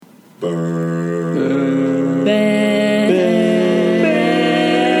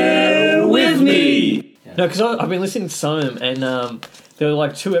Bear with me. No, because I've been listening to some of them, and there were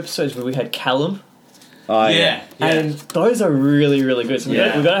like 2 episodes where we had Callum, Oh, Yeah. and those are really, really good. So we've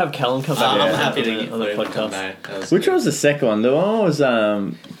Yeah. got to have Callum come back. I'm happy to on the come podcast. back. Which one was the second one? The one was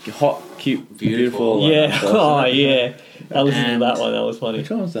hot, cute, beautiful. Yeah. Oh, yeah. I listened to And- that one. That was funny. Which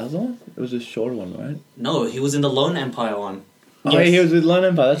one was the other one? It was a shorter one, right? No, he was in the Lone Empire one. Oh, yeah, he was with Lone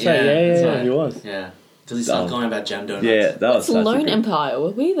Empire. That's right. Yeah, that's yeah, right. he was. Yeah. Because he started going about jam donuts. Yeah, that was such a Lone good... Empire.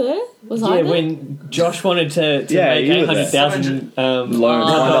 Were we there? Was I Yeah, there? when Josh wanted to Yeah, make you were there. 800,000 Loan,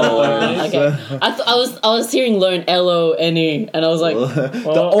 loans. Okay. I was hearing Lone L-O-N-E, and I was like,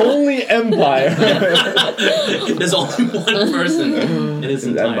 the only empire. There's only one person in his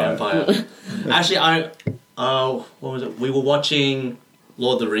entire Empire. empire. Actually, what was it? We were watching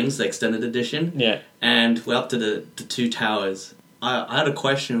Lord of the Rings, the extended edition. Yeah. And we're up to the 2 towers. I had a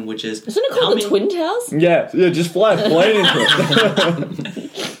question, which is... isn't it called the Twin Towers? yeah, just fly a plane into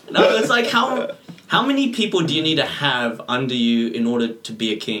it. No, it's like, how many people do you need to have under you in order to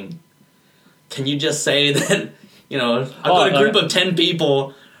be a king? Can you just say that, I've got a group of 10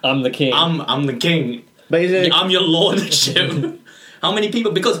 people, I'm the king. I'm the king, But is it... I'm your lordship. How many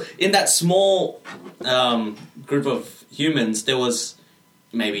people? Because in that small group of humans, there was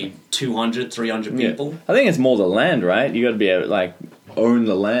maybe 200, 300 people. I think it's more the land, right? You got to be able to, own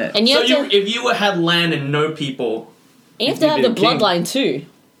the land. And you So have to, if you had land and no people... you have to have you'd the be a king. bloodline too. You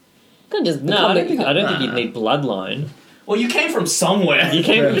can't just no, become I don't think Nah. you'd need bloodline. Well, you came from somewhere. You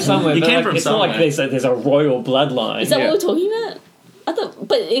came from somewhere. You but, came like, from it's not like somewhere. there's a royal bloodline. Is that Yeah. what we're talking about? I thought,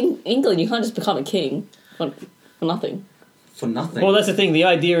 but in England you can't just become a king for nothing. For nothing. Well, that's the thing. The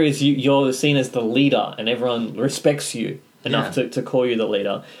idea is you're seen as the leader, and everyone respects you enough Yeah. to call you the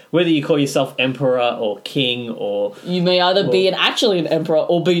leader. Whether you call yourself emperor or king or... You may either be actually an emperor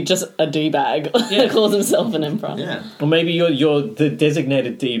or be just a d-bag Yeah. that calls himself an emperor. Yeah. Or maybe you're the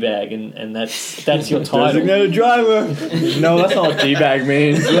designated D-bag, and that's your title. Designated driver. No, that's not what D-bag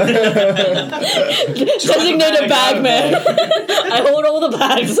means. Designated bag man. I hold all the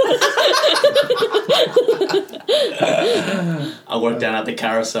bags. I work down at the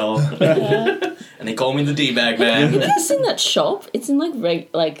carousel. And they call me the D-bag man. Have you ever seen that shop? It's in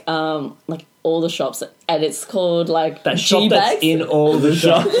like all the shops, and it's called like That shop that's G-bags. in all the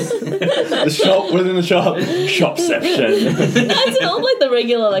shops. The shop within the shop. Shopception. No, it's in all like the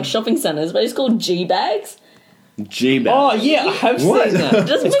regular like shopping centers, but it's called G-bags. G-bag. Oh yeah, I have What? seen that.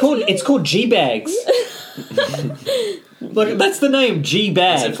 Just It's called G-bags. Look, that's the name,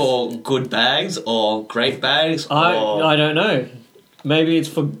 G-bags. Is it for good bags or great bags or I don't know. Maybe it's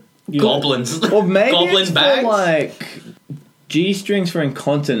for goblins? Or maybe Goblin it's bags? for, G-strings for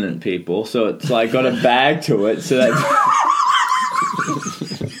incontinent people, so it's, got a bag to it, so that...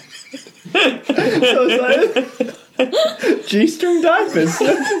 so it's G-string diapers.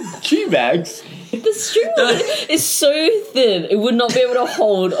 G-bags. The string is so thin, it would not be able to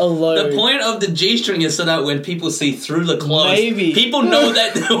hold a load. The point of the G-string is so that when people see through the clothes, Maybe. people know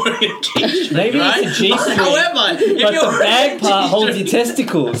that they're wearing a G-string, Maybe right? it's a G-string. However, if But you're the wearing bag part holds your G-string-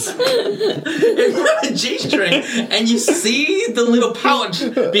 testicles. if you're wearing a G-string and you see the little pouch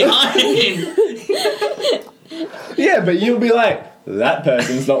behind, Yeah, but you'll be like, that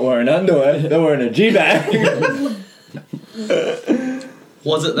person's not wearing underwear, they're wearing a G-bag.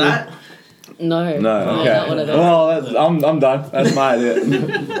 was it that? No, No, okay. not one of those. Well, I'm done. That's my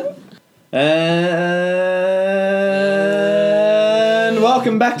idea. And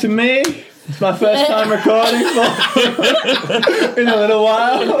welcome back to me. It's my first time recording in a little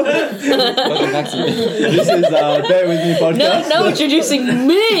while. Welcome back to me. This is Bear With Me podcast. No, introducing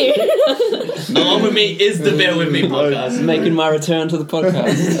me. Along with me is the Bear With Me podcast. Making my return to the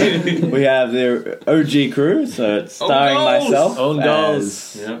podcast. We have the OG crew, so it's starring Own goals. myself Own goals.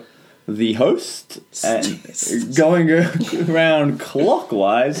 as Yeah. the host and going around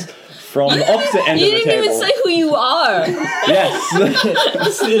clockwise from the opposite end You of the didn't table. even say who you are. Yes.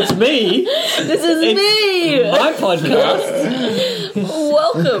 It's me. This is me. My podcast.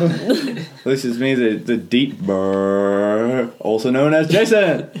 Welcome. This is me, the deep burr, also known as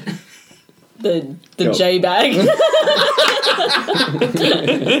Jason. The Go. J bag.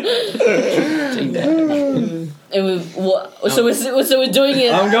 It was what? So we're doing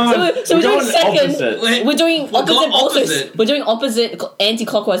it. I'm going. So we're doing going second. opposite. Wait, We're doing We're opposite. going Also, opposite. we're doing opposite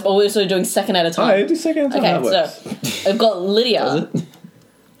anti-clockwise, but we're also doing second at a time. Alright, do second time. Okay, that works. so I've got Lydia.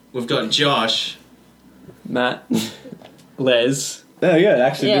 We've got Josh. Matt. Les. There you go. It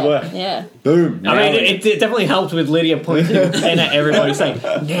actually did work. Yeah. Boom. I mean, it definitely helped with Lydia pointing a pen at everybody saying,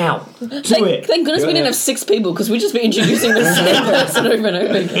 now, do it. Thank goodness we didn't have 6 people because we'd just be introducing the same person over and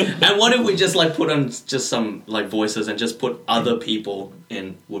over again. And what if we just like put on just some like voices and just put other people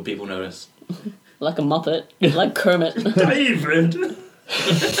in? Would people notice? Like a Muppet. Like Kermit. David.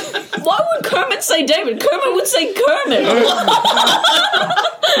 Why would Kermit say David? Kermit would say Kermit.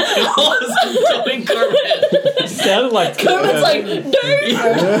 I was doing Kermit. Sounded like Kermit's like, David.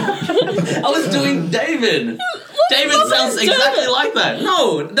 I was doing David. David sounds exactly like that.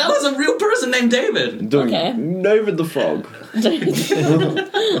 No, that was a real person named David. Doing Okay. David the Frog.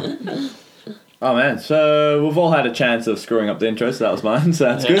 Oh man, so we've all had a chance of screwing up the intro, so that was mine, so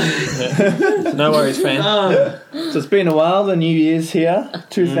that's good. No worries, fan. So it's been a while, the New Year's here,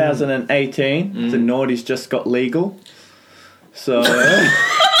 2018, the naughties just got legal. So...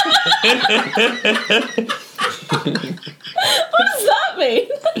 What does that mean?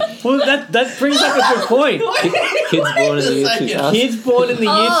 Well, that brings up a good point. Kids born in the year 2000. Kids born in the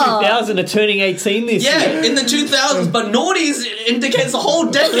year 2000 are turning 18 this year. Yeah, in the 2000s, but noughties indicates the whole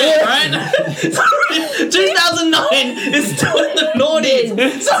decade, right? 2009 is still in the noughties.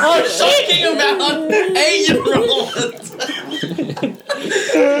 So we're talking about 8-year-olds.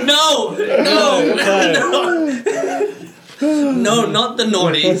 No, not the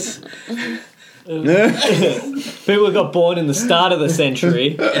noughties. People who got born in the start of the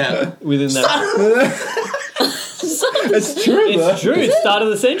century. Yeah. Within that. It's true, though. It's true, it's start of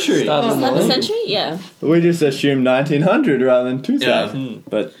the century. Start of Is that the century? Yeah. We just assumed 1900 rather than 2000. Yeah.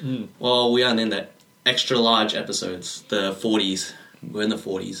 But Well, we aren't in the extra large episodes, the 40s. We're in the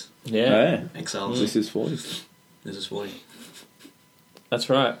 40s. Yeah, hey, XLs. this is 40. This is 40. that's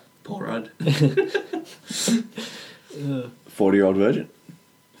right. Paul Rudd. 40-year-old virgin.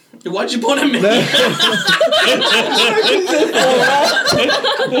 Why'd you point at me?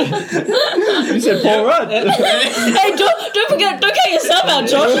 You said Paul Rudd. Hey, don't forget, don't count yourself out,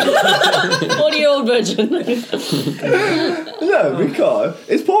 Josh. 40-year-old virgin. No, because...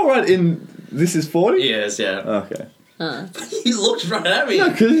 Is Paul Rudd in This Is 40? Yes, yeah. Okay. He looked right at me. No,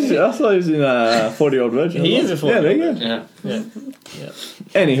 because I thought he was in 40-year-old virgin. He is a 40-year-old Yeah, there you go. Yeah. Yeah.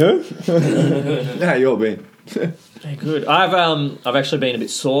 Anywho. How you all been? Hey, good. I've actually been a bit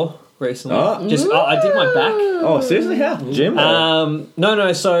sore recently. Oh. I did my back. Oh, seriously? How? Gym?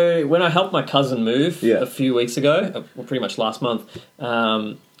 No. So when I helped my cousin move Yeah. a few weeks ago, well, pretty much last month,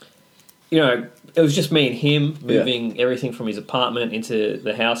 it was just me and him moving everything from his apartment into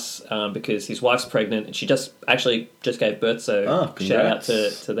the house because his wife's pregnant and she just gave birth. So shout out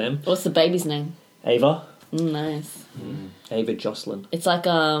to them. What's the baby's name? Ava. Nice. Ava Jocelyn. It's like,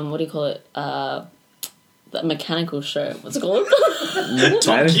 what do you call it? That mechanical show. What's it called?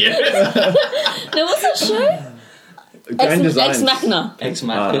 Top Gear. No, what's that show? Grand Design. Ex Machina. Ex Pit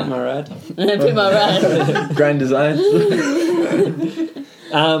Machina. my rad. Put my rad. Grand Design.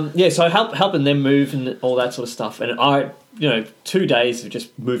 So helping them move and all that sort of stuff. And 2 days of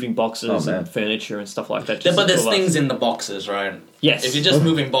just moving boxes man. and furniture and stuff like that. Yeah, but there's Just things in the boxes, right? Yes. If you're just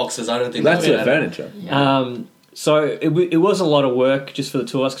moving boxes, I don't think That's that'll the be better. furniture. So it was a lot of work just for the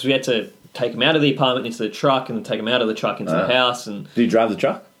two of us because we had to take them out of the apartment into the truck and then take them out of the truck into the house. And Do you drive the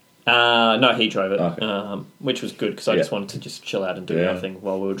truck? no, he drove it, Okay. which was good because I just wanted to just chill out and do Yeah. nothing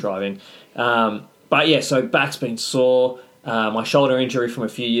while we were driving. But yeah, so back's been sore. My shoulder injury from a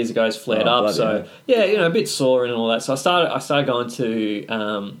few years ago has flared up, bloody so a bit sore and all that. So I started going to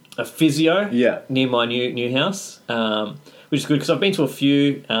a physio near my new house, which is good because I've been to a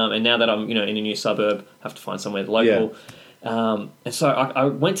few, and now that I'm in a new suburb, I have to find somewhere local. And so I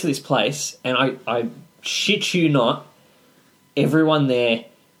went to this place, and I shit you not, everyone there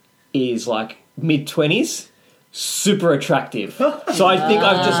is like mid-20s, super attractive. So I think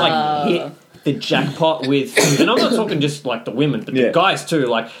I've just like hit the jackpot with, and I'm not talking just like the women, but the guys too.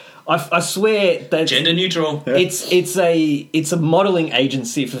 Like I swear that Gender neutral. it's a modelling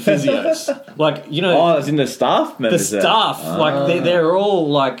agency for physios. Like Oh, it's in the staff the members. staff, like they're all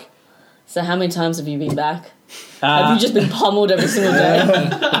like. So how many times have you been back? Have you just been pummeled every single day?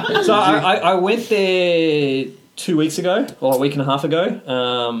 So I went there 2 weeks ago, or a week and a half ago,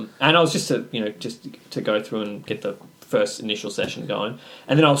 and I was just to go through and get the first initial session going,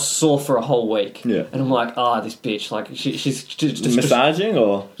 and then I was sore for a whole week. Yeah. And I'm like, this bitch, like she's just Massaging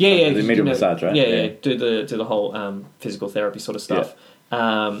or yeah, the immediate massage, right? Yeah. Do the whole physical therapy sort of stuff.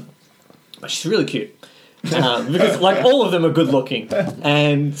 But she's really cute. Because like all of them are good looking,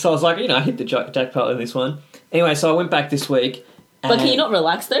 and so I was like, I hit the jackpot in this one. Anyway, so I went back this week, But can you not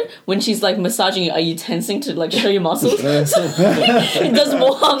relax though? When she's like massaging you, are you tensing to like show your muscles? It does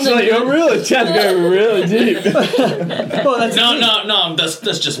more harm than You're really trying to go really deep. No,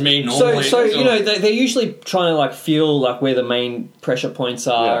 that's just me normally. So you know, they're usually trying to like feel like where the main pressure points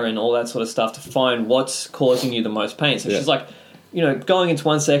are and all that sort of stuff to find what's causing you the most pain. So she's like, you know, going into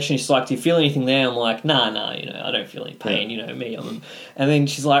one section, she's like, do you feel anything there? I'm like, nah, you know, I don't feel any pain, you know, me. And then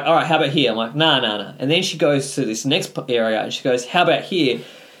she's like, all right, how about here? I'm like, nah. And then she goes to this next area and she goes, how about here?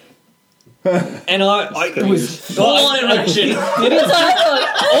 And it was full erection.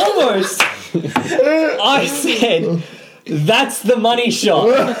 Almost. I said, that's the money shot.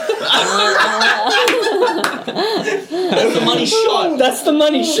 That's the money shot. That's the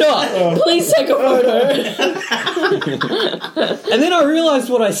money shot. Please take a photo. And then I realised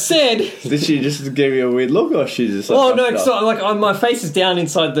what I said. Did she just give you a weird look, or she just? Like, oh no! So like my face is down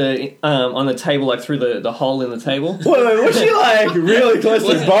inside the on the table, like through the hole in the table. Wait, was she like really close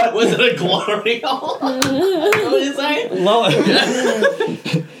to the butt? Was it a glory hole? What did you say? Lower.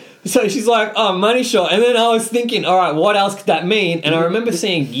 So she's like, oh, money shot. And then I was thinking, all right, what else could that mean? And I remember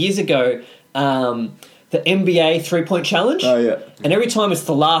seeing years ago the NBA 3-point challenge. Oh, yeah. And every time it's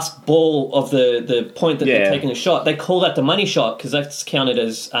the last ball of the point that they're taking a shot, they call that the money shot because that's counted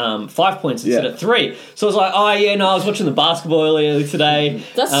as 5 points instead of 3. So I was like, oh, yeah, no, I was watching the basketball earlier today.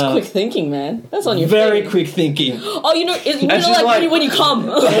 That's quick thinking, man. That's on your Very face. quick thinking. Oh, you know like when you come.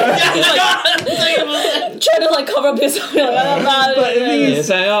 Trying to like cover up yourself. Like, But the thing is,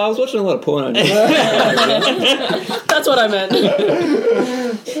 saying, I was watching a lot of porn. that's what I meant.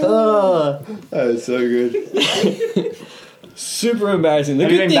 That is so good. super embarrassing. The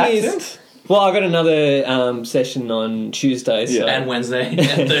Have you good been back thing is... since? Well, I got another session on Tuesday. So. And Wednesday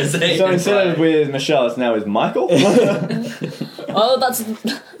and Thursday. So instead of with Michelle, it's now with Michael. Oh, that's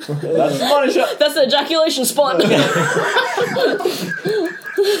That's the money shot. that's the ejaculation spot.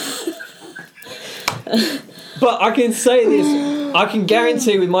 But I can say this, I can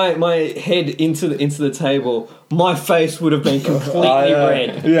guarantee with my head into the table, my face would have been completely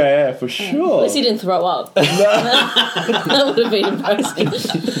red. Yeah, for At sure. least he didn't throw up. That would have been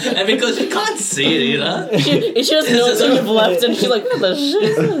impressive. And because you can't see it either. She just knows that you've left and she's like, what the shit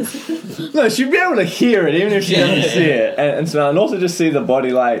is this? No, she'd be able to hear it even if she doesn't see it and smell, and also just see the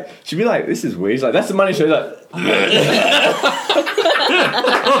body. Like she'd be like, "This is weird." She's like, "That's the money shot." He's like,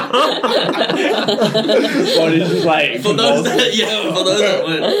 body's just like. For those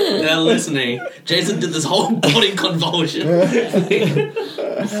that they're listening, Jason did this whole body convulsion. But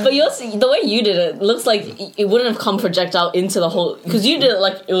the way you did it looks like it wouldn't have come projectile into the whole, because you did it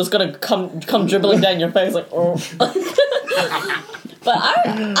like it was gonna come dribbling down your face like. Oh. But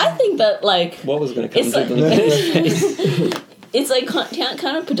I think that like What was going to come it's to like, it's like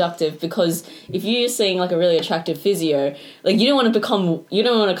kind of productive, because if you're seeing like a really attractive physio, like you don't want to come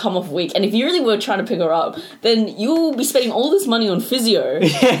off weak, and if you really were trying to pick her up, then you'll be spending all this money on physio,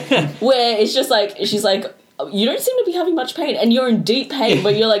 where it's just like she's like, you don't seem to be having much pain, and you're in deep pain,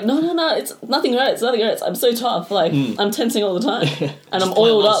 but you're like, no, it's nothing hurts. I'm so tough, like I'm tensing all the time, and I'm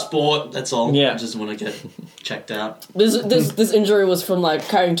oiled up. Sport, that's all. Yeah. I just want to get checked out. This injury was from like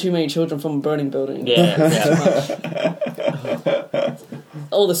carrying too many children from a burning building. Yeah.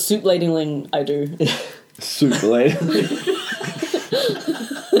 All the soup ladling I do. Super late.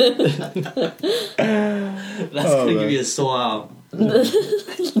 That's gonna give you a sore arm. Oh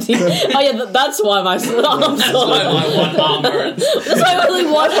yeah, that's why my arm's That's why my one arm hurts. That's why only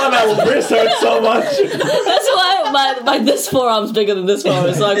one. That's why my wrist hurts so much. That's why my this forearm's bigger than this forearm.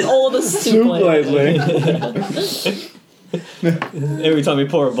 It's like all the soup Soup ladling. lately. Every time you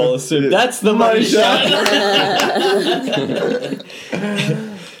pour a bowl of soup, that's the money shot.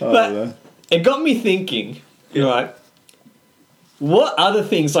 But it got me thinking, right? What other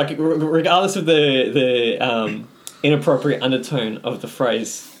things, like regardless of the inappropriate undertone of the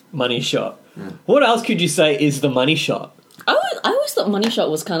phrase "money shot," what else could you say is the money shot? I always thought money shot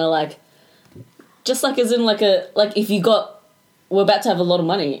was kind of like, just like as in like if we're about to have a lot of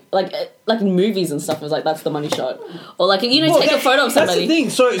money, like in movies and stuff. It was like that's the money shot, or like take a photo of somebody.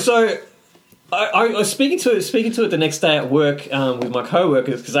 That's the thing. So I was speaking to it the next day at work with my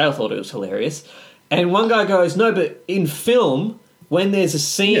co-workers because they all thought it was hilarious, and one guy goes, "No, but in film, when there's a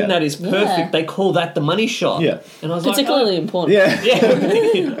scene that is perfect, they call that the money shot." Yeah, and I was particularly important. Yeah.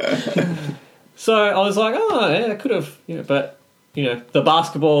 So I was like, oh yeah, I could have, but. The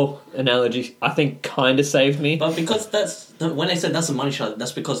basketball analogy, I think, kind of saved me. But because when they said that's a money shot,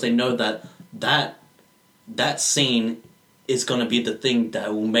 that's because they know that scene is going to be the thing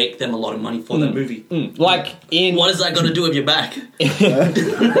that will make them a lot of money for that movie. Like in... What is that going to do with your back?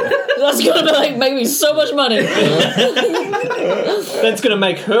 That's gonna be like make me so much money. That's going to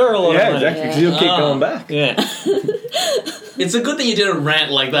make her a lot of money. Exactly. Because you'll keep going back. Yeah. It's a good thing you didn't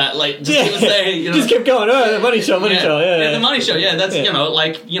rant like that. Like, just say, you know, Just keep going. Oh, the money shot, money shot. Yeah, the money show. Yeah, that's Yeah. it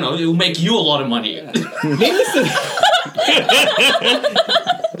will make you a lot of money. Needless to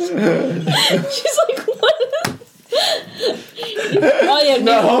She's like, what? Oh yeah,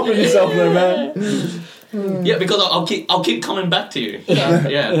 Not helping yourself there, man. Yeah, because I'll keep coming back to you.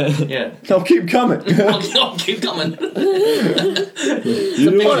 Yeah. I'll keep coming. I'll keep coming. You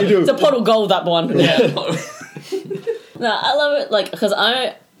do what you do. It's a pot of gold, that one. Yeah. No, I love it, like, because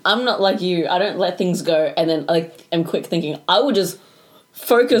I'm not like you. I don't let things go and then, like, I'm quick thinking. I would just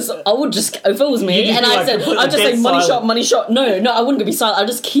focus. I would just, if it was me, You just and be I like, said, put I'd the just say dead money silent. shot, money shot. No, I wouldn't be silent. I'll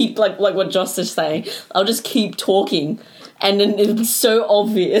just keep, like what Joss is saying. I'll just keep talking. And then it's so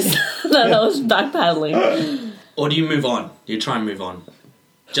obvious that I was backpedaling. Or do you move on? You try and move on.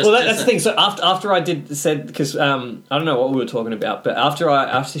 That's the thing. So after I said because I don't know what we were talking about, but after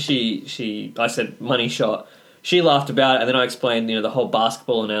I said money shot, she laughed about it, and then I explained the whole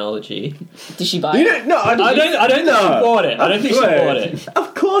basketball analogy. Did she buy You it? don't, no, I I don't think she bought it. I don't think she bought it.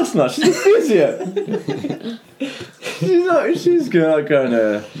 Of course not. She's a physio. She's not going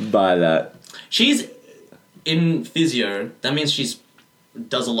to buy that. She's in physio. That means she's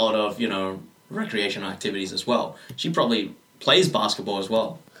does a lot of recreational activities as well. She probably plays basketball as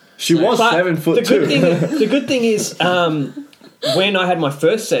well. She was But 7'2". The good thing is, when I had my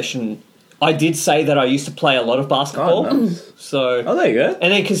first session, I did say that I used to play a lot of basketball. Oh, nice. So, Oh, there you go.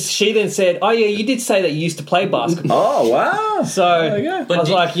 and then because she then said, "Oh yeah, you did say that you used to play basketball." Oh, wow. So There you go. But I was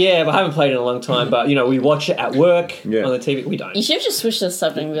like, "Yeah, but I haven't played in a long time." But we watch it at work Yeah. on the TV. We don't. You should have just switched the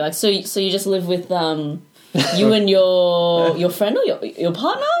subject and be like, so you just live with you and your friend or your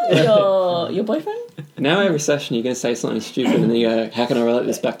partner or your boyfriend? Now every session you're going to say something stupid and then you go, how can I relate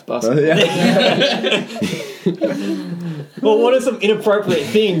this back to basketball? Yeah. Well, what are some inappropriate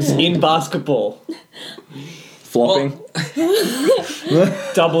things in basketball? Flopping.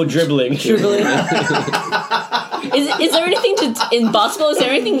 Double dribbling. Is there anything in basketball? Is there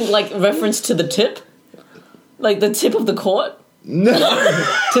anything like reference to the tip, like the tip of the court? No.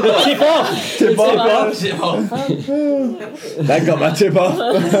 To the tip off. Tip off. Oh, That got my tip off.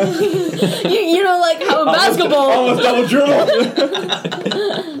 You know, like how in basketball. Almost double dribble.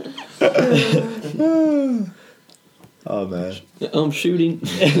 Oh, man. I'm shooting.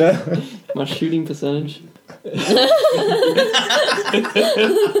 My shooting percentage.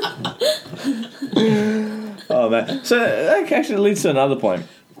 Oh, man. So that actually leads to another point.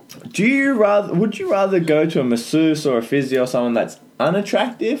 Would you rather go to a masseuse or a physio, someone that's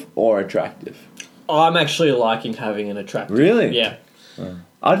unattractive or attractive? I'm actually liking having an attractive. Really? Yeah.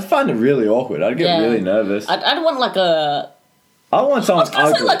 I'd find it really awkward. I'd get really nervous. I'd want like a. I want I someone was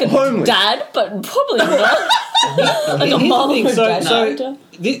gonna say like a homely. dad, but probably not. Like a mom or So- dad. so- character.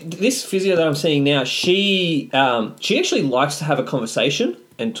 This physio that I'm seeing now, she actually likes to have a conversation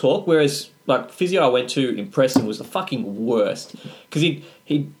and talk, whereas like physio I went to in Preston was the fucking worst because he'd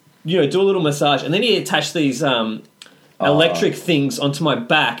do a little massage and then he'd attach these electric things onto my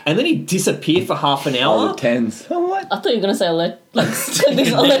back and then he'd disappear for half an All hour. the tens. Oh, what? I thought you were gonna say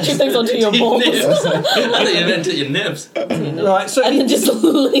these electric things onto your balls, I thought you meant to your nibs. Right, so and then just he'd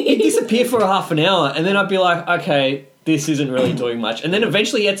leave. disappear for a half an hour and then I'd be like, okay, this isn't really doing much. And then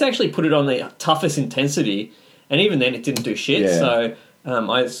eventually he had to actually put it on the toughest intensity and even then it didn't do shit. Yeah. So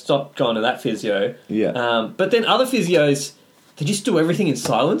I stopped going to that physio. Yeah. But then other physios, they just do everything in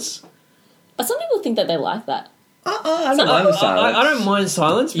silence. But some people think that they like that. I don't mind the silence. I don't mind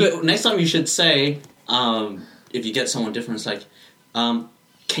silence, but Next time you should say, if you get someone different, it's like,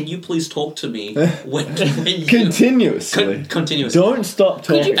 can you please talk to me when you Continuously. continuously, Don't stop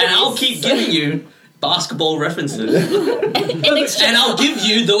talking. and I'll keep giving you basketball references, and I'll give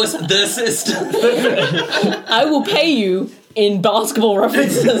you the assist. I will pay you in basketball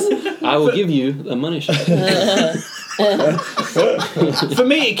references. I will give you the money shot. for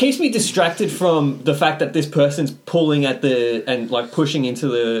me, it keeps me distracted from the fact that this person's pulling at and pushing into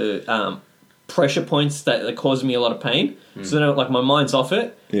the pressure points that are causing me a lot of pain. So then, my mind's off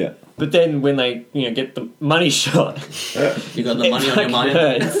it. Yeah. But then when they, get the money shot, You got the money on your mind.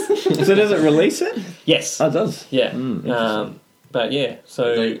 hurts. So does it release it? Yes. Oh, it does. Yeah. Interesting. But yeah,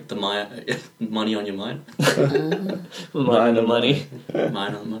 so The money on your mind. mind the money.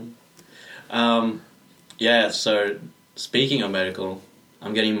 Mine on the money. Yeah, so speaking of medical,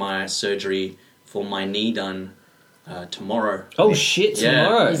 I'm getting my surgery for my knee done tomorrow. Oh shit! Yeah.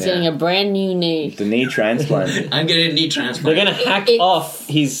 Tomorrow He's getting a brand new knee. The knee transplant. I'm getting a knee they're transplant. gonna hack off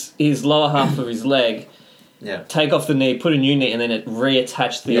his lower half of his leg Yeah. take off the knee, put a new knee, and then it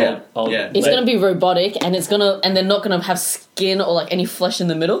reattach the old. Yeah. It's leg. gonna be robotic, and and they're not gonna have skin or like any flesh in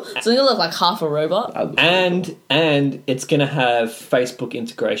the middle. So it's gonna look like half a robot. and it's gonna have Facebook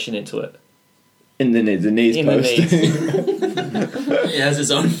integration into it. In the knees In the post. knees. He has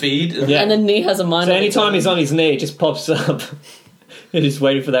his own feed. Yeah. And the knee has a mind. So of its anytime own. he's on his knee, it just pops up. You're just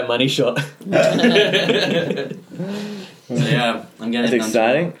waiting for that money shot. So yeah, I'm getting That's it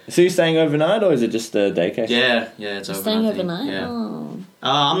done exciting. So you're staying overnight, or is it just a daycare? tomorrow. Yeah, it's overnight. Staying thing. overnight. Yeah. Oh.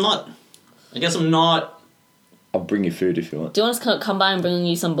 I'm not. I guess I'm not. I'll bring you food if you want. Do you want us to come by and bring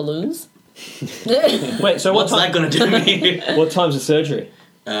you some balloons? Wait, so What's that going to do me? what time's the surgery?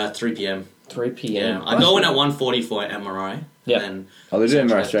 3 p.m. 3 Yeah, p.m. I go in at 1:40 for an MRI. Yeah. And then Oh, they're doing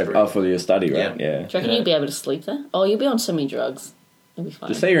Essentially MRI straight. through. Oh, for your study, right? Yeah. Yeah. Do you reckon Yeah. you'll be able to sleep there? Oh, you'll be on so many drugs. You'll be fine.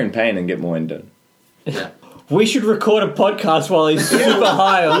 Just say you're in pain and get more endo. yeah. We should record a podcast while he's super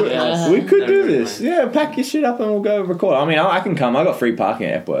high on Yeah. We could do That'd be this. nice. Yeah, pack your shit up and we'll go record. I mean, I can come. I got free parking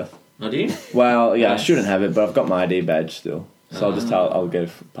at Epworth. Oh, do you? Well, yeah, I Nice. shouldn't have it, but I've got my ID badge still. So I'll just tell. I'll get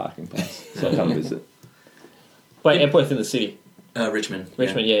a parking pass. So I'll come visit. Wait, Epworth in the city. Richmond.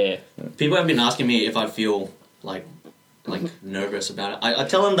 Richmond, yeah. People have been asking me if I feel like nervous about it. I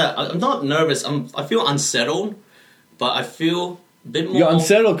tell them that I'm not nervous. I feel unsettled, but I feel a bit more. You're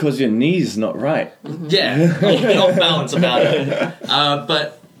unsettled because your knee's not right. Yeah, I'm a bit off balance about it.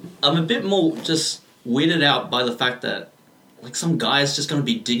 But I'm a bit more just weirded out by the fact that like some guy's just going to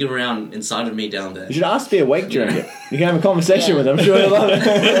be digging around inside of me down there. You should ask to be awake during it. You can have a conversation Yeah. with him. I'm sure he'll love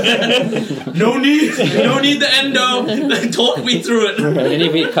it. No need the endo. Talk me through it. And then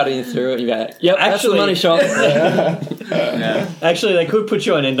you'd be cutting through it. You go, Yep, that's the actually- money shot. Yeah. Actually, they could put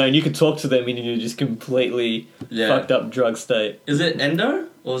you on endo and you could talk to them in your just completely Yeah. fucked up drug state. Is it endo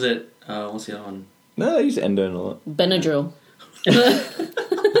or is it what's the other one? No, they use endo and all that. Benadryl.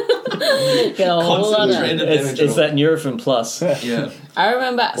 Get a whole lot of. Concentrated It's that Nurofen Plus. Yeah. I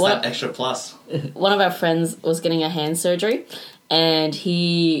remember It's that extra plus. one of our friends was getting a hand surgery, and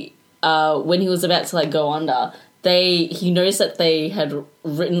he, when he was about to like go under, he noticed that they had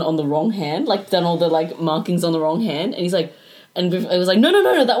written on the wrong hand, like done all the like markings on the wrong hand, and he's like, and it was like,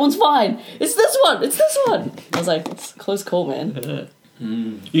 no, that one's fine. It's this one. I was like, it's a close call, man.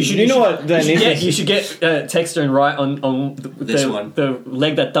 You know what they need to- You should get Texter and write on This one. the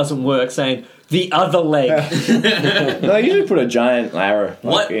leg that doesn't work, saying the other leg. No, you should put a giant arrow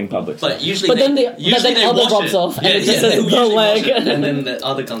What? in public. But usually, But then usually the they other wash drops it. off, and it just they says the usually wash leg. it, and then the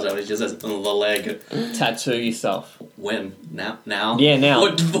other comes out. It just says the leg. Tattoo yourself When now? Yeah,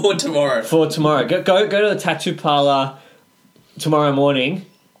 now. For tomorrow. for tomorrow. Go to the tattoo parlor tomorrow morning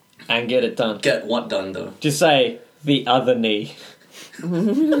and get it done. Get what done though? Just say the other knee. But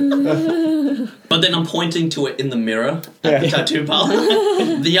then I'm pointing to it in the mirror at the tattoo parlor.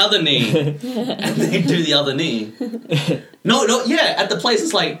 The other knee. And they do the other knee. No, yeah, at the place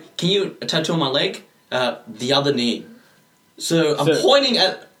it's like, can you tattoo on my leg? The other knee. So I'm So- pointing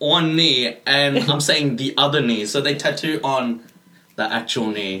at one knee and I'm saying the other knee. So they tattoo on the actual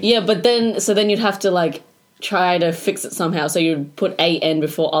knee. Yeah, but then you'd have to like try to fix it somehow. So you'd put AN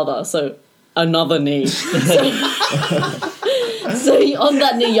before other, so another knee. So on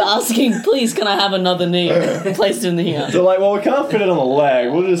that knee, you're asking, please, can I have another knee placed in here? They're like, well, we can't fit it on the leg.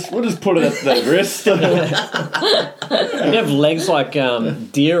 We'll just put it at the wrist. You have legs like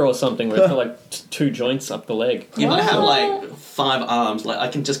deer or something where it's got like two joints up the leg. If I have like 5 arms, like I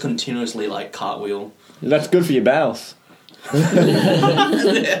can just continuously like cartwheel. That's good for your bowels.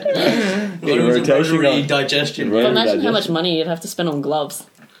 Losing rotation rotary going. digestion. Right. But imagine how digestion. much money you'd have to spend on gloves.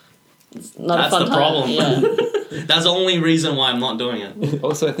 It's not That's a fun the time. problem. Yeah. That's the only reason why I'm not doing it.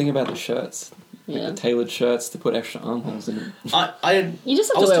 Also, think about the shirts. Yeah. The tailored shirts to put extra armholes in it. I You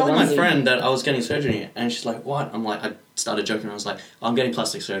just have I to was wear telling my onesie. friend that I was getting surgery, and she's like, "What?" I'm like, I started joking. I was like, "I'm getting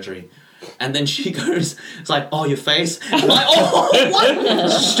plastic surgery," and then she goes, "It's like, oh, your face." I'm like, "Oh, what?"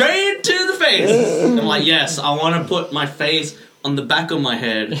 Straight to the face. I'm like, "Yes, I want to put my face on the back of my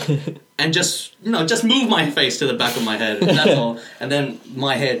head, and just just move my face to the back of my head. That's all, and then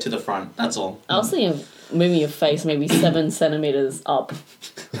my head to the front. That's all." I was thinking of moving your face maybe 7 centimeters up.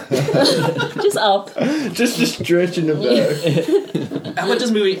 Just up. Just stretching the back. And we're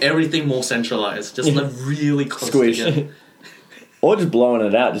just moving everything more centralized, just like really close Squish. together. Or just blowing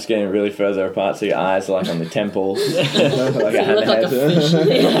it out, just getting it really further apart so your eyes are like on the temples. like You look like a fish.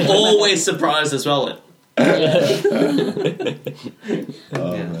 Yeah. Always surprised as well. Oh,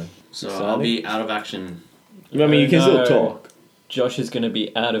 Yeah. man. So Exciting. I'll be out of action. I mean, you can No. still talk. Josh is going to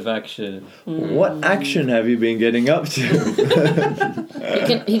be out of action. What action have you been getting up to?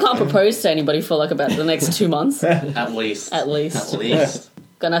 He can't propose to anybody for like about the next 2 months. At least. At least. At least.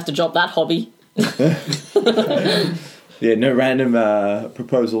 Gonna have to drop that hobby. Yeah, no random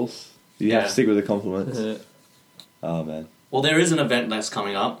proposals. You have Yeah. to stick with the compliments. Uh, Oh, man. Well, there is an event that's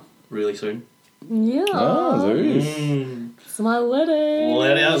coming up really soon. Yeah. Oh, there is. It's my wedding.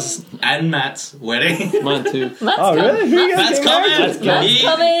 Lydia's and Matt's wedding. Mine too. Matt's Oh, really? Who you guys Matt's getting coming. married? Matt's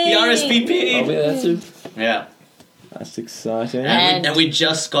coming. He I'll RSVP'd. be there too. Yeah. That's exciting. And we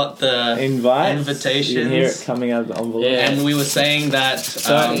just got the Invite. invitations. You can hear it coming out of the envelope. Yeah. And we were saying that.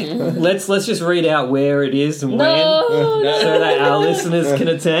 So let's just read out where it is and No, when, no, so that our listeners can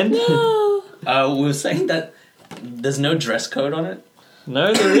attend. no. we were saying that there's no dress code on it.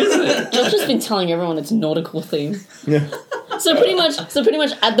 No, there isn't. Josh has been telling everyone it's nautical theme. Yeah. So pretty much at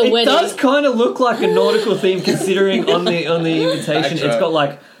the It wedding. does kind of look like a nautical theme, considering on the invitation Actually. it's got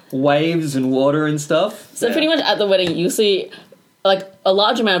like waves and water and stuff. So Yeah. pretty much at the wedding, you'll see like a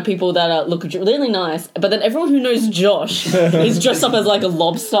large amount of people that look really nice, but then everyone who knows Josh is dressed up as like a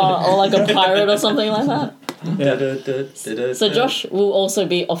lobster or like a pirate or something like that. So Josh will also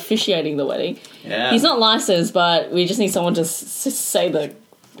be officiating the wedding. Yeah. He's not licensed, but we just need someone to say the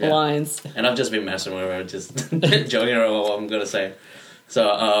Yeah. lines. And I've just been messing with her, just joking around what I'm going to say. So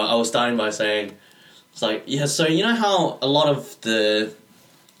I was starting by saying, it's like, yeah, so you know how a lot of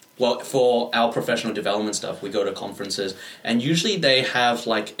for our professional development stuff, we go to conferences, and usually they have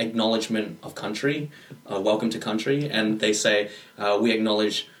like acknowledgement of country, welcome to country, and they say, we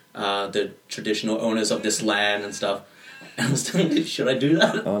acknowledge the traditional owners of this land and stuff. And I was thinking, should I do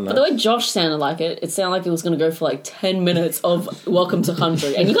that? Oh, But the no. way Josh sounded like it sounded like it was going to go for like 10 minutes of welcome to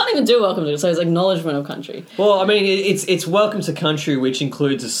country. And you can't even do welcome to, so it's acknowledgement of country. Well, I mean, it's Welcome to Country, which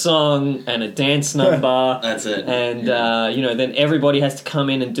includes a song and a dance number. That's it. And, then everybody has to come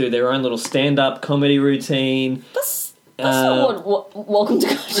in and do their own little stand-up comedy routine. That's not what welcome to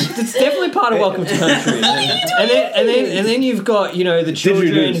country. It's definitely part of Welcome to Country. and then you've got, the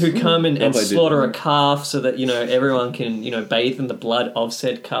children Didgeridoos. who come and Nobody slaughter a did. calf so that, everyone can, bathe in the blood of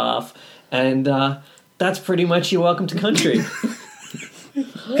said calf. And that's pretty much your Welcome to Country.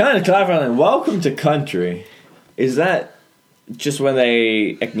 Kind of clarifying, welcome to country. Is that just when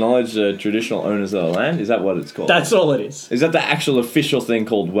they acknowledge the traditional owners of the land? Is that what it's called? That's all it is. Is that the actual official thing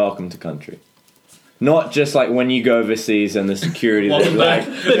called welcome to country? Not just like when you go overseas and the security Welcome like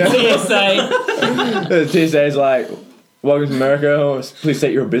The TSA. the TSA is like, welcome to America, oh, please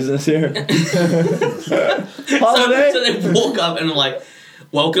state your business here. Holiday? So they walk up and like,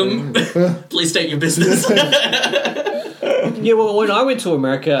 welcome, please state your business. Yeah, well, when I went to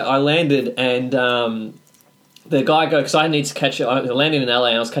America, I landed and the guy goes, because I need to catch it. I landed in LA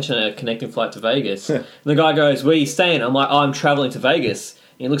and I was catching a connecting flight to Vegas. And the guy goes, where are you staying? I'm like, oh, I'm traveling to Vegas. And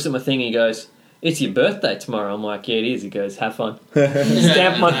he looks at my thing and he goes, it's your birthday tomorrow. I'm like, yeah, it is. He goes, have fun.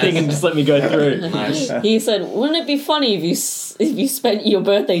 Stamp my thing and just let me go through. Nice. He said, wouldn't it be funny if you spent your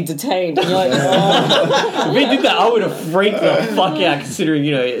birthday detained? And you're like, oh. If he did that, I would have freaked the fuck out, considering,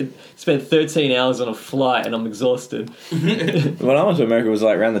 it spent 13 hours on a flight and I'm exhausted. When I went to America, it was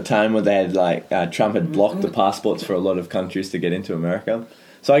like around the time where they had Trump had blocked the passports for a lot of countries to get into America.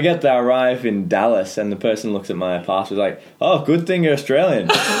 So I get there, arrive in Dallas, and the person looks at my passport like, "Oh, good thing you're Australian.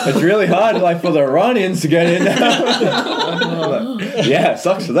 It's really hard, for the Iranians to get in." I'm like, yeah,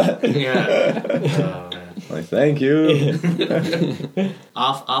 sucks for that. Yeah. Oh, man. Like, thank you.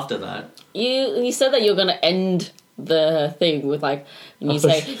 After that, You said that you're going to end the thing with when you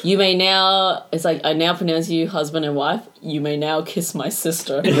say, you may now, it's like, I now pronounce you husband and wife, you may now kiss my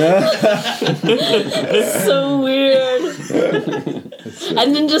sister. It's so weird.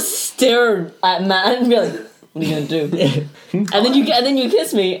 And then just stare at Matt and be like, what are you going to do? And then you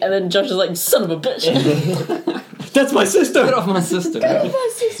kiss me, and then Josh is like, son of a bitch. That's my sister! Get off my sister. My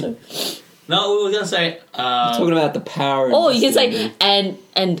sister. no, we were gonna say. Talking about the power. Oh, you can invested say,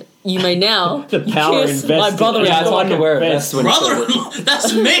 and you may now The power kiss invested. my brother. Yeah, I Like wanted to a wear a vest. vest when he said it. Brother-in-law,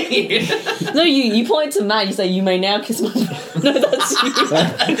 that's me. No, you point to Matt. You say, "You may now kiss my." No, that's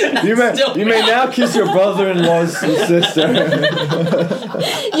you. You may now kiss your brother-in-law's sister.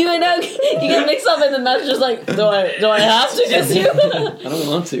 You may now. You get mixed up, and the Matt's just like, "Do I have to kiss you?" I don't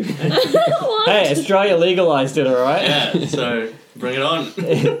want to. What? Hey, Australia legalised it, alright? Yeah. So bring it on.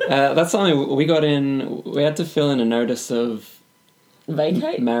 That's something we got in. We had to fill in a notice of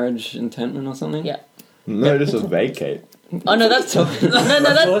Vacate. marriage intentment or something. Yeah. Notice of vacate. Oh no, that's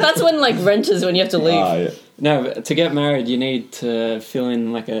that's when renters when you have to leave. Ah, yeah. No, to get married, you need to fill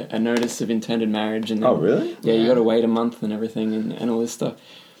in a notice of intended marriage, and then, Oh, really? Yeah, you got to wait a month and everything, and all this stuff.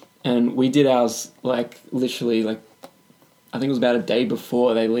 And we did ours literally I think it was about a day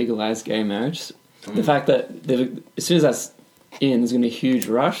before they legalized gay marriage. The fact that as soon as that's in, there's going to be a huge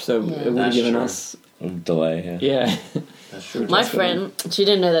rush, so it would have That's given true. us Delay, yeah. yeah. That's true. My friend, she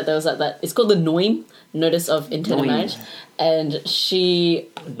didn't know that there was that. It's called the NOIM, Notice of Intended NOIM. Marriage, and she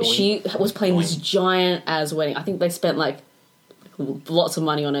was playing this giant ass wedding. I think they spent like lots of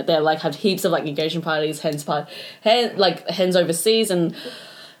money on it. They like had heaps of like engagement parties, hens overseas, and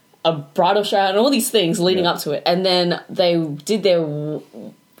a bridal shower, and all these things leading up to it. And then they did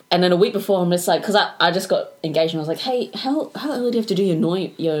and then a week before, I'm just like, because I just got engaged, and I was like, hey, how early do you have to do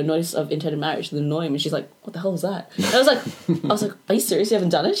your notice of intended marriage, the NOIM? And she's like, what the hell is that? And I was like, are you serious? You haven't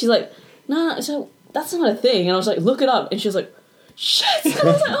done it? She's like, nah, so that's not a thing. And I was like, look it up. And she was like, shit. And I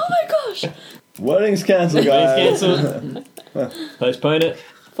was like, oh my gosh. Wedding's cancelled, guys. Cancelled. Postpone it.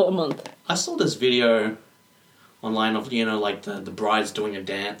 For a month. I saw this video online of, like the brides doing a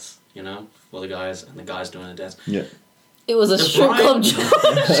dance, for the guys, and the guys doing a dance. Yeah. It was a strip club job.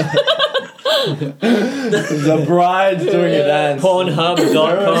 The bride's doing a dance.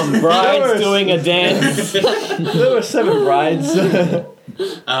 Pornhub.com. Brides doing a dance. There were 7 brides.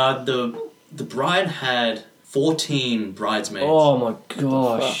 The bride had 14 bridesmaids. Oh my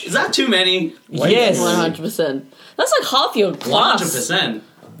gosh. Is that too many? Yes. 100%. That's like half your class. 100%.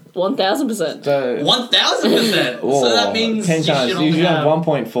 1,000%. So, 1,000%. So that means 10 times. you You should should have have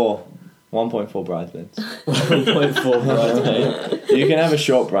 1.4. 1.4 bridesmaids. 1.4 bridesmaids. You can have a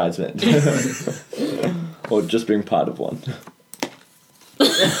short bridesmaid. Or just being part of one.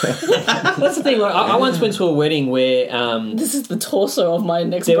 That's the thing. Like, I once went to a wedding where This is the torso of my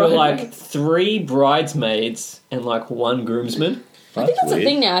next there were bride. like 3 bridesmaids and like 1 groomsman. I think that's a weird.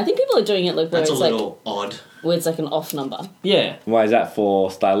 thing now. I think people are doing it like where That's a it's like little odd. where it's like an off number. Yeah, Why is that,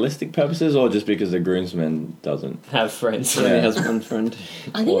 for stylistic purposes or just because the groomsman doesn't? have friends. Only Yeah. has one friend.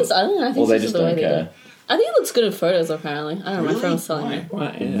 I think I don't know. I think Or they it's just the way don't they do care. it. I think it looks good in photos. Apparently, I don't know. My friend was telling me. Why?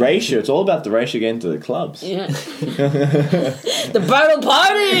 Right, yeah. Ratio, it's all about the ratio getting to the clubs. Yeah. The bridal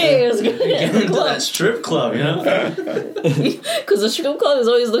party is Get into that strip club, because the strip club is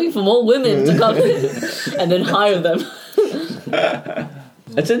always looking for more women to come in and then hire them.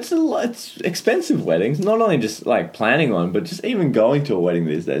 It's expensive weddings. Not only just like planning one, but just even going to a wedding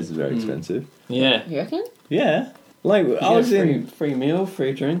these days is very expensive. Yeah. You reckon? Yeah, like I was in. free meal,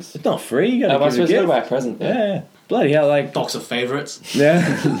 free drinks. It's not free. You Oh, gotta I give a supposed to go gift. buy a present. Yeah, bloody hell! Like Box of favorites. yeah,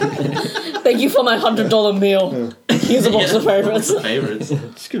 Thank you for my $100 meal. Here's a box of favorites. Favorites.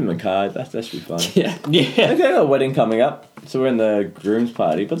 just give them a card. That should be fine. Yeah. Yeah. Okay, I got a wedding coming up, so we're in the groom's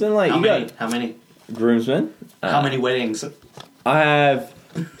party. But then like How you many? got How many? groomsmen. How many weddings? I have.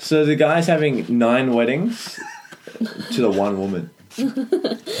 So the guy's having 9 weddings to the one woman.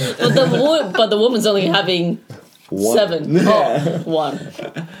 But the woman's only having One. 7. Yeah. Oh, 1.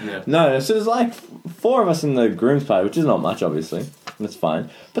 Yeah. No, so there's like 4 of us in the groom's party, which is not much, obviously. That's fine.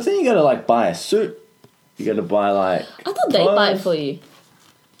 But then you gotta like buy a suit. You gotta buy like. I thought they buy it for you.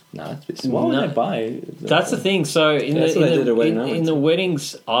 No, it's a bit small. Why No. would they buy it? That's the thing. So That's what I did at a wedding I went in the to.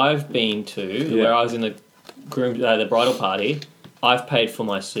 weddings I've been to, Yeah. where I was in the the bridal party, I've paid for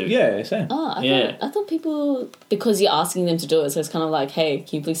my suit. Yeah, same. Oh, Yeah. I thought people, because you're asking them to do it, so it's kind of like, hey,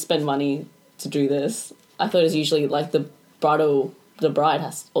 can you please spend money to do this? I thought it was usually like the bride and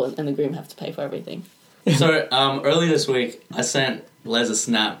the groom have to pay for everything. So earlier this week, I sent Les a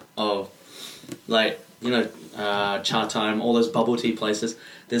snap of like Cha Time, all those bubble tea places.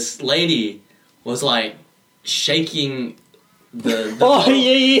 This lady was like shaking the Oh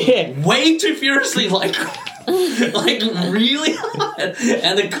yeah. way too furiously, like like really hard.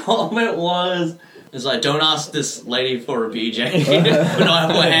 And the comment was, it's like, don't ask this lady for a BJ.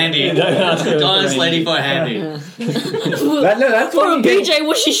 For handy. Don't ask her Don't for ask a lady for a handy. That's For a what you get. BJ,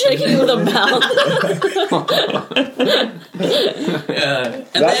 was she shaking with her mouth? Yeah.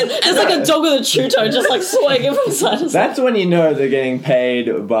 And That- then It's like a dog with a chuto, just like swinging from side to side. That's when you know they're getting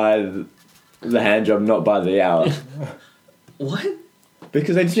paid by the hand job, not by the hour. what?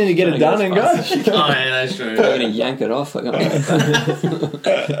 Because they just need to get it I done guess and go. Oh yeah, that's true. I'm gonna yank it off. Like, And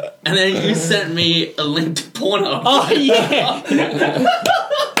then you sent me a link to Pornhub. Oh yeah.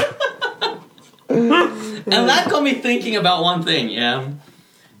 And that got me thinking about one thing, yeah?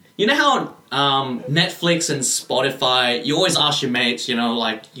 You know how Netflix and Spotify, you always ask your mates,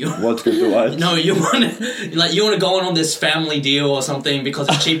 like, What's good to watch? no, you want to go on this family deal or something because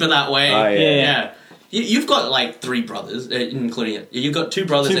it's cheaper that way. Oh, yeah. Yeah. You've got like 3 brothers, including it. You've got 2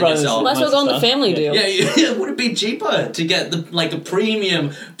 brothers Two and brothers. yourself. Might as well go on the family deal. Yeah, would it be cheaper to get a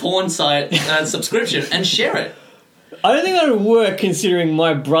premium porn site subscription and share it? I don't think that would work considering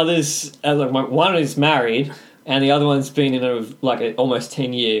my brothers. One is married, and the other one's been in an almost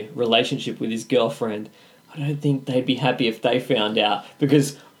 10-year relationship with his girlfriend. I don't think they'd be happy if they found out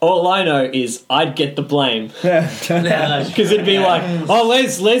because All I know is I'd get the blame because it'd be like, oh,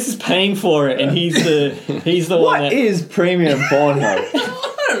 Les is paying for it, and he's the one. What is premium Pornhub?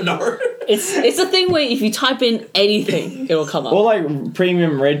 I don't know. It's a thing where if you type in anything, it'll come up. Or like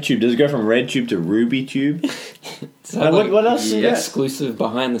premium RedTube. Does it go from RedTube to RubyTube? What else do you get? Exclusive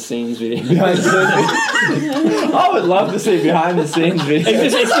behind the scenes video. I would love to see behind the scenes video.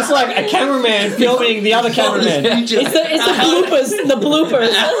 It's just like a cameraman filming the other cameraman. It's the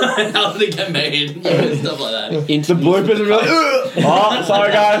bloopers. How did it get made? Stuff like that. The bloopers are like, oh,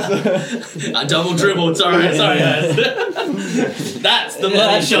 sorry guys. I double dribbled. Sorry guys. That's the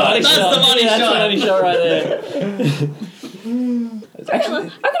money shot. That's the money shot. That's the money shot right there. I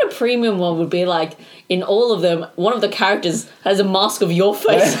reckon a premium one would be like, in all of them, one of the characters has a mask of your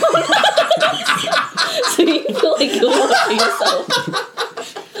face on. So you feel like you're watching yourself.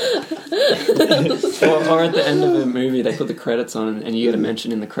 or at the end of a movie, they put the credits on and you get a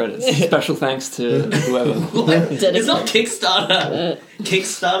mention in the credits. Special thanks to whoever. It's not Kickstarter.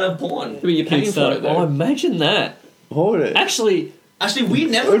 Kickstarter porn. But you're paying for it, though. Oh, imagine that. Hold it. Actually, we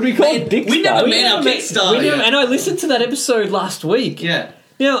never Would we call it made, we never made our Kickstarter. yet. and I listened to that episode last week. Yeah.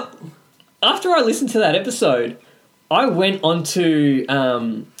 Now, after I listened to that episode, I went onto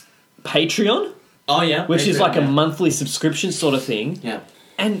Patreon, Oh yeah. which is Patreon, like a yeah. monthly subscription sort of thing. Yeah.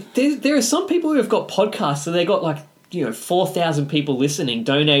 And there are some people who have got podcasts, so they got 4,000 people listening,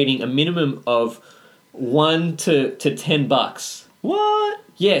 donating a minimum of $1 to $10. What?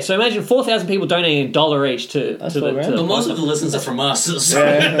 Yeah, so imagine 4,000 people donating $1 each to That's the. not bad. To the But most of podcast. the listens are from us. So.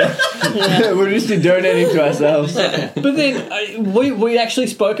 Yeah. We're just donating to ourselves. But then we actually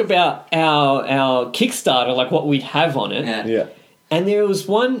spoke about our Kickstarter, like what we'd have on it. Yeah. Yeah. And there was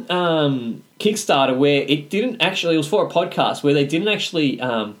one Kickstarter where it was for a podcast where they didn't actually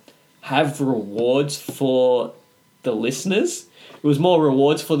have rewards for the listeners. It was more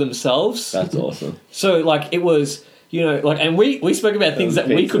rewards for themselves. That's awesome. So, it was, and we spoke about things that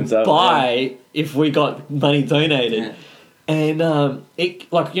we could buy if we got money donated. Yeah. And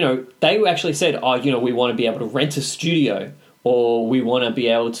they actually said, we want to be able to rent a studio, or we want to be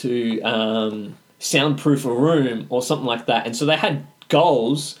able to soundproof a room or something like that. And so they had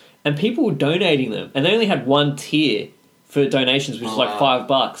goals, and people were donating them, and they only had one tier for donations, which was like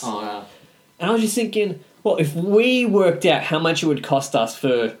 $5. Oh wow. And I was just thinking, well, if we worked out how much it would cost us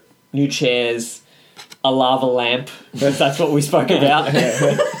for new chairs, a lava lamp, if that's what we spoke about,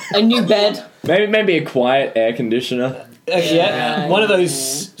 A new bed. Maybe a quiet air conditioner. one of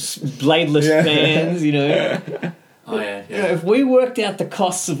those bladeless fans, Oh yeah. If we worked out the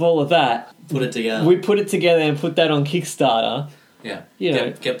costs of all of that, Put it together. we put it together and put that on Kickstarter. Yeah.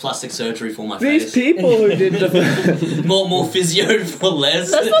 know. Get plastic surgery for my These face. people who did the More physio for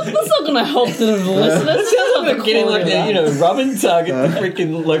Les. That's not going to help the listeners. That sounds like getting like a rubbing tug at the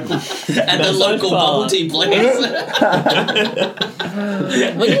freaking local and the local bubble tea place.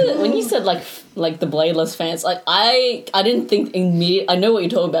 When you said like the bladeless fans, I didn't think immediately. I know what you're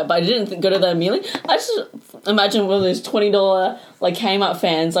talking about, but I didn't go to that immediately. I just imagine one of those $20 Kmart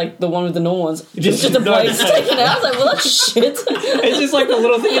fans, like the one with the normal ones, just a blade sticking out. I was like, well, that's shit. It's just like the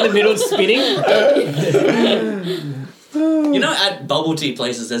little thing in the middle spinning. At bubble tea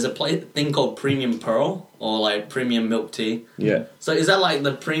places, there's a thing called Premium Pearl or Premium Milk Tea. Yeah. So is that like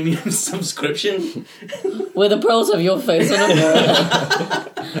the premium subscription? Where the pearls have your face on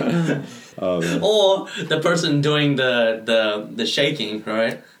them. Oh, man. Or the person doing the shaking,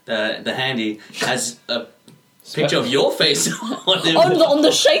 right? The handy has a picture of your face on him. on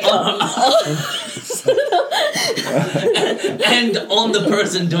the shaker. And on the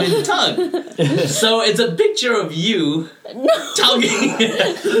person doing the tug. So it's a picture of you tugging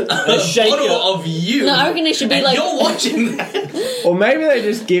a shaker. photo of you. No, I reckon it should be and like. you're watching that. Or maybe they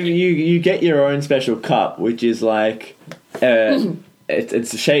just give you get your own special cup, which is like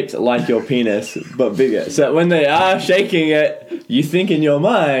it's shaped like your penis but bigger. So when they are shaking it, you think in your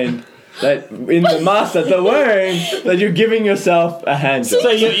mind that in the mask that they're wearing that you're giving yourself a hand job. So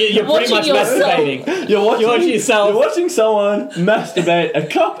you're pretty much Watching yourself. masturbating. You're watching yourself. You're watching someone masturbate a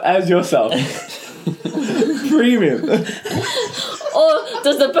cup as yourself. Premium. Or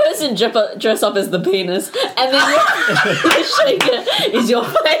does the person dress up as the penis, and then the shaker is your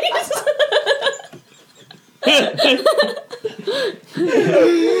face?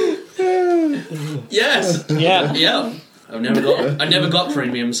 Yes. Yeah. Yeah. I never got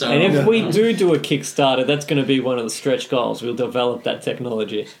premium, so And if we do a Kickstarter, that's going to be one of the stretch goals. We'll develop that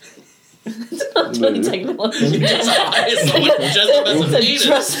technology. Not doing technology. just hire someone just as a penis.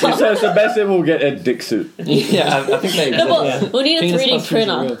 Dress up. So it's the best thing we'll get a dick suit. Yeah, I think they. No, but we need a Penis 3D costumes are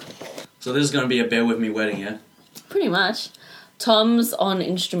printer. real. So this is going to be a bear with me wedding, yeah? Pretty much. Tom's on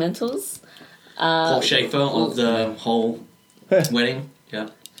instrumentals. Paul Schaefer of the whole wedding. Yeah.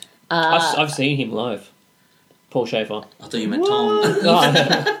 I've seen him live. Paul Schaefer. I thought you meant Tom.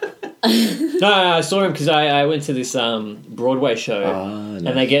 No, I saw him because I went to this Broadway show, Nice.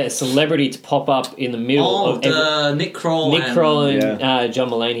 and they get a celebrity to pop up in the middle of Nick Kroll. Nick Kroll and John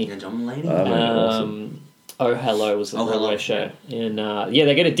Mulaney. Yeah, John Mulaney. Awesome. Oh Hello was the Oh, Broadway Hello, show, and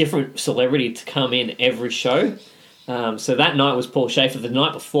they get a different celebrity to come in every show. So that night was Paul Schaefer. The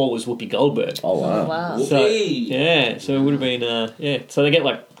night before was Whoopi Goldberg. Oh wow. Wow. So, Whoopee. yeah, so it would have been So they get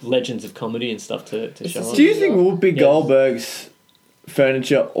like legends of comedy and stuff to show this up. Do you think Whoopi Yeah. Goldberg's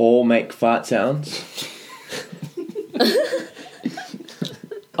furniture all make fart sounds?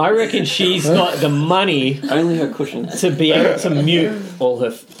 I reckon she's got the money Only her cushions. to be able to mute all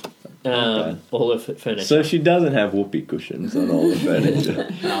her furniture. So she doesn't have whoopee cushions on all the furniture.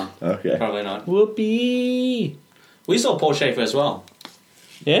 No, Okay. probably not. Whoopee. We saw Paul Schaefer as well.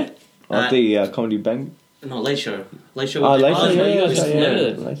 Yeah. At the Comedy Bang. No, Late Show. Late Show. Oh, Late Oh, Show, yeah, yeah, yeah, yeah.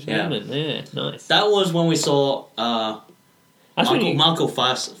 yeah. Late Show. Yeah. Yeah, nice. That was when we saw That's when you, Michael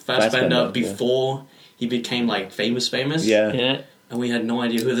Fassbender Fassbender, before he became like famous. Yeah. yeah. And we had no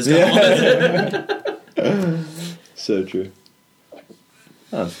idea who this guy was. So true. Oh,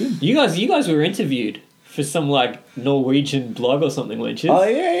 that's good. You guys were interviewed for some like Norwegian blog or something, weren't you? Oh,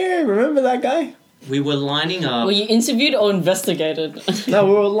 yeah. Remember that guy? We were lining up. Were you interviewed or investigated? No,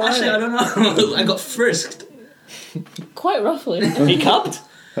 we were lying. Actually, I don't know. I got frisked. Quite roughly. He cupped?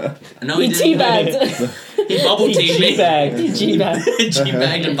 No, He he didn't. teabagged. He bubble He teamed me. G-bagged. He G-bagged.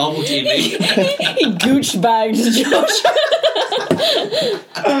 G-bagged and bubble teamed me. He gooch bagged Josh.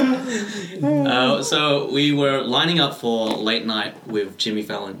 So we were lining up for late night with Jimmy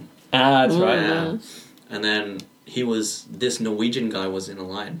Fallon. That's right. Yeah. And then this Norwegian guy was in a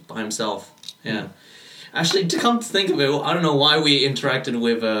line by himself. Yeah. Actually, to come to think of it, I don't know why we interacted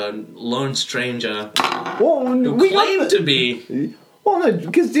with a lone stranger Well, who we got claimed the, to be... well, no,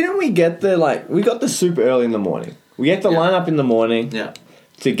 because didn't we get we got the super early in the morning. We had to Yeah. line up in the morning Yeah.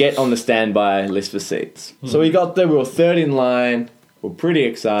 to get on the standby list for seats. So we got there, we were third in line, we were pretty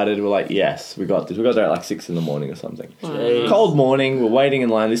excited, we were like, yes, we got this. We got there at like 6 in the morning or something. Jeez. Cold morning, we're waiting in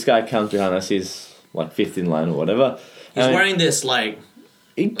line, this guy comes behind us, he's like 5th in line or whatever. He's And wearing this, like,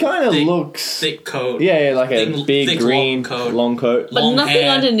 he kind of thick- looks... thick coat. Yeah, like a thick- big thick green long coat. But Long nothing hair.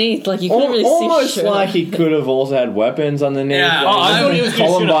 underneath. Like, you couldn't really see Almost shit. like he could have also had weapons underneath. Yeah. Oh, I thought he was just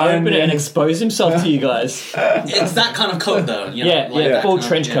going to Columbine, open it yeah. and expose himself to you guys. It's that kind of coat, though. You know, Yeah, like yeah, that full kind of-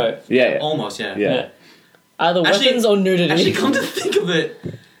 trench yeah. coat. Yeah. Almost, yeah. Yeah. Either Actually- weapons or nudity. Actually, come to think of it,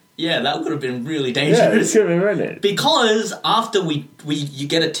 yeah, that would have been really Yeah, it's dangerous. good to remember it. Because after you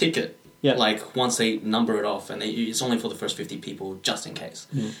get a ticket, Yeah. like once they number it off, and it's only for the first 50 people, just in case.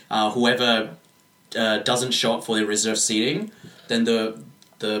 Whoever doesn't show up for their reserved seating, then the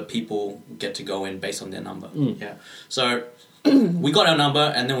people get to go in based on their number. Yeah. So we got our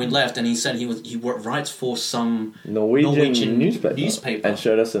number, and then we left, and he said he writes for some Norwegian newspaper. newspaper. And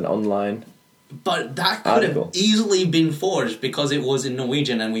showed us an online... But that could Article. have easily been forged because it was in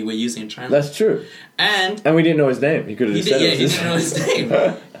Norwegian and we were using a translator. That's true. And And we didn't know his name. He could have he just said it. he didn't know his name.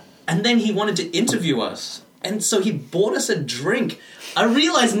 And then he wanted to interview us. And so he bought us a drink. I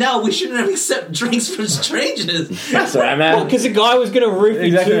realize now we shouldn't have accept drinks from strangers. That's all right, man. Because the guy was going to roofie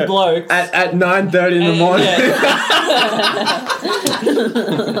Exactly. two blokes. At 9:30 in the morning.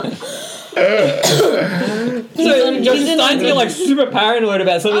 So He's Josh in starting to get like super paranoid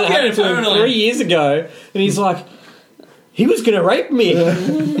about something I'm that happened to getting him paranoid. 3 years ago, and he's like, he was going to rape me. He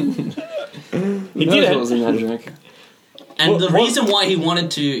Knows did what was it. in that drink. And the What- reason why he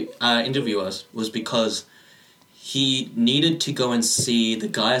wanted to interview us was because he needed to go and see the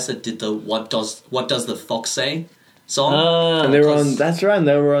guys that did the What Does the Fox Say song. Ah, And they were on... Because- That's right.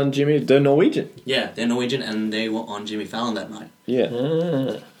 They were on Jimmy... The Norwegian. Yeah, they're Norwegian and they were on Jimmy Fallon that night. Yeah.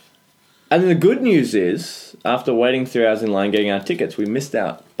 ah. And the good news is, after waiting 3 hours in line getting our tickets, we missed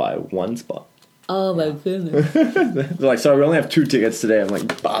out by one spot. Oh my goodness. They're like, sorry, we only have 2 tickets today. I'm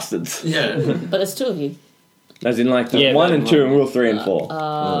like, bastards. Yeah. But there's two of you. As in like the Yeah, 1 but- and 2 and we were 3 and 4.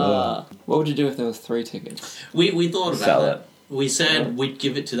 What would you do if there was 3 tickets? We thought about Sell that. it. We said we'd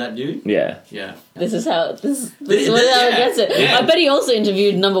give it to that dude. Yeah. Yeah. This is how this is Yeah, how it gets it. yeah. I bet he also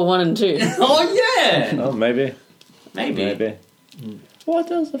interviewed number 1 and 2. Oh yeah. Oh, maybe. Maybe. What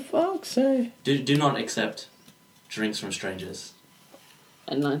does the fox say? Do not accept drinks from strangers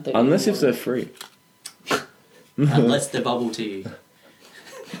At 9:30. Unless if they're free. unless they're bubble tea.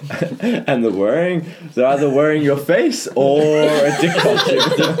 And they're either wearing your face or a dick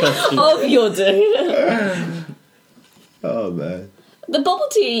costume. of your dick. Oh, man. The bubble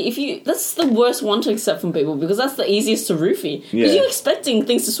tea, that's the worst one to accept from people because that's the easiest to roofie. Because you're expecting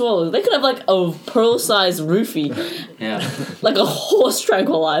things to swallow. They could have like a pearl-sized roofie. Yeah. Like a horse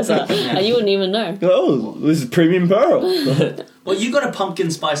tranquilizer. And you wouldn't even know. Oh, this is premium pearl. Well, you got a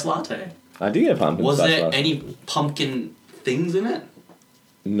pumpkin spice latte. I do get pumpkin Was spice there latte. any pumpkin things in it?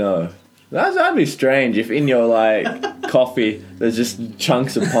 No. That'd be strange if in your, like, coffee there's just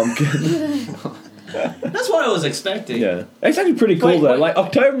chunks of pumpkin. That's what I was expecting. Yeah. It's actually pretty cool, Wait, though. wait. Like,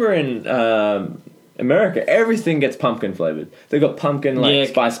 October in America, everything gets pumpkin flavoured. They've got pumpkin, like,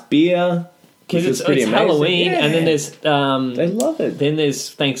 spiced beer. Because Which is pretty it's amazing. Halloween, and then there's They love it. then there's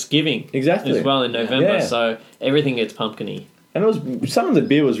Thanksgiving Exactly. as well in November. Yeah. So everything gets pumpkin-y. And it was some of the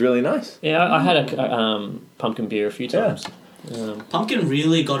beer was really nice. Yeah, I had a pumpkin beer a few times. Pumpkin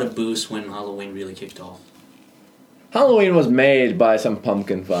really got a boost when Halloween really kicked off. Halloween was made by some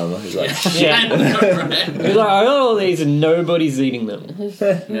pumpkin farmer who's like, Yeah. He's like, I got all these and nobody's eating them.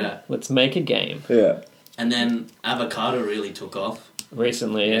 Yeah. Let's make a game. yeah. And then avocado really took off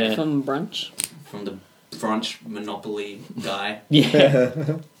Recently, yeah. From brunch. from the brunch monopoly guy. Yeah.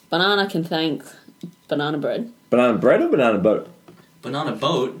 Banana can thank banana bread. Banana bread or banana boat? Banana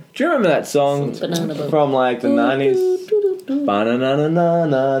boat. Do you remember that song Banana boat. from like the 90s?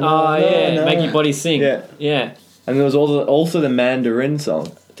 Banana. Oh, yeah. Make your body sing. Yeah. Yeah. And there was also the Mandarin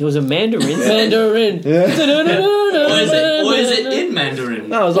song. There was a Mandarin. Mandarin. Yeah. Or is it in Mandarin?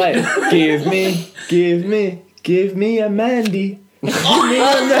 No, I was like, give me a Mandy. Wait,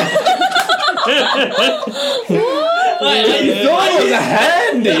 You thought it was a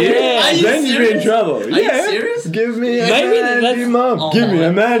handy. Yeah. Are you Then you'd be in serious? trouble. Are you serious? Give me a Maybe Mandy, that's- mum. Oh Give me my-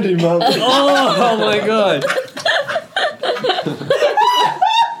 a Mandy, mum. Oh my god.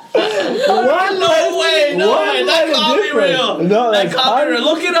 What? No way, no What? way, that can't be Different. real. No, That like can't be real.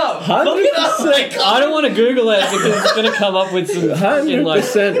 Look it up. Look it up. 100%. I don't want to Google it because it's going to come up with some fucking, like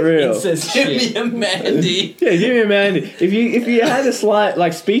 100% real. incest Give shit. me a Mandy. Yeah, give me a Mandy. If you had a slight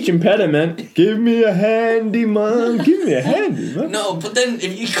like speech impediment, give me a handy, mum. Give me a handy, mum. No, but then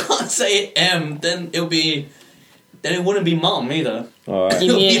if you can't say M, then it wouldn't be mom either. All right.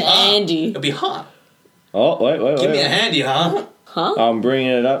 Give me It'll an be hot. Andy. It'll be hot. Oh, wait. Give me a handy, huh? Huh? I'm bringing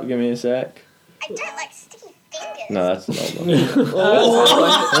it up. Give me a sec. I don't like sticky fingers. No, that's not one.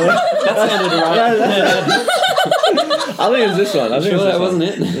 That sounded right. I think it's this one. I think Sure, it's that this one.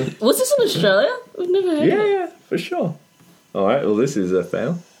 wasn't it. Was this in Australia? We've never heard of it. Yeah, for sure. All right. Well, this is a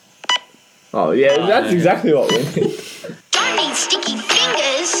fail. Oh yeah, that's exactly what we need. Don't need sticky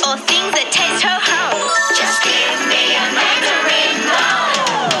fingers or things that taste ho-ho. Just give me a mandarin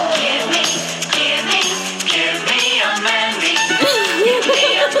bone. Give me a Mandy. Give me a Mandy.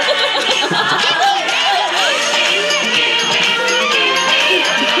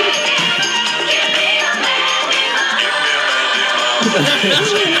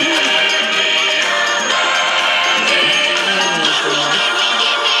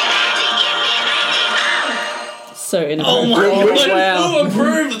 So inappropriate. Oh my god, wow. who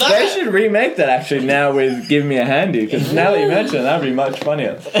approved They that? should remake that actually now with "Give Me a Handy" because now that you mention it, that'd be much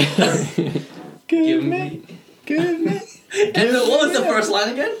funnier. Give me. And what was the first line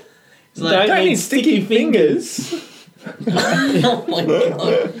again? It's like, Don't need sticky fingers. oh my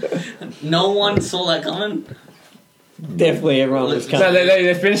god. No one saw that coming? Definitely everyone was So coming.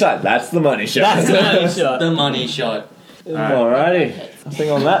 they finish like that's the money shot. That's the money shot. The money shot. Alrighty. I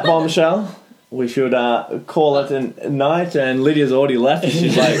think on that bombshell, we should call it a night. And Lydia's already left.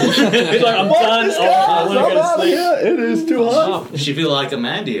 She's like, He's like, I'm done. this I guy, want to I'm go to out of sleep. here. It is too hot. She feel like a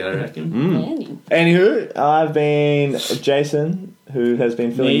Mandy, I reckon. Andy. Anywho, I've been Jason, who has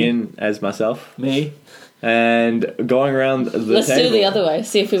been filling Me. in as myself, Me. and going around the Let's table. do it the other way.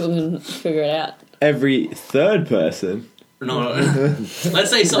 See if people can figure it out. Every third person. No, let's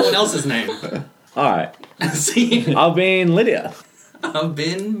say someone else's name. Alright. See, I've been Lydia. I've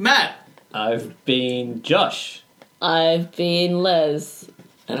been Matt. I've been Josh. I've been Les.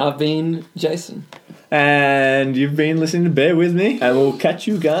 And I've been Jason. And you've been listening to Bear With Me. And we'll catch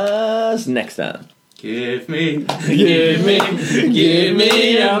you guys next time. Give me a Mandy.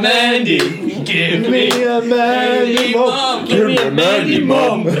 Give me a Mandy Mom. Give me a Mandy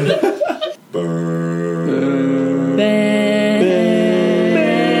Mom. Bear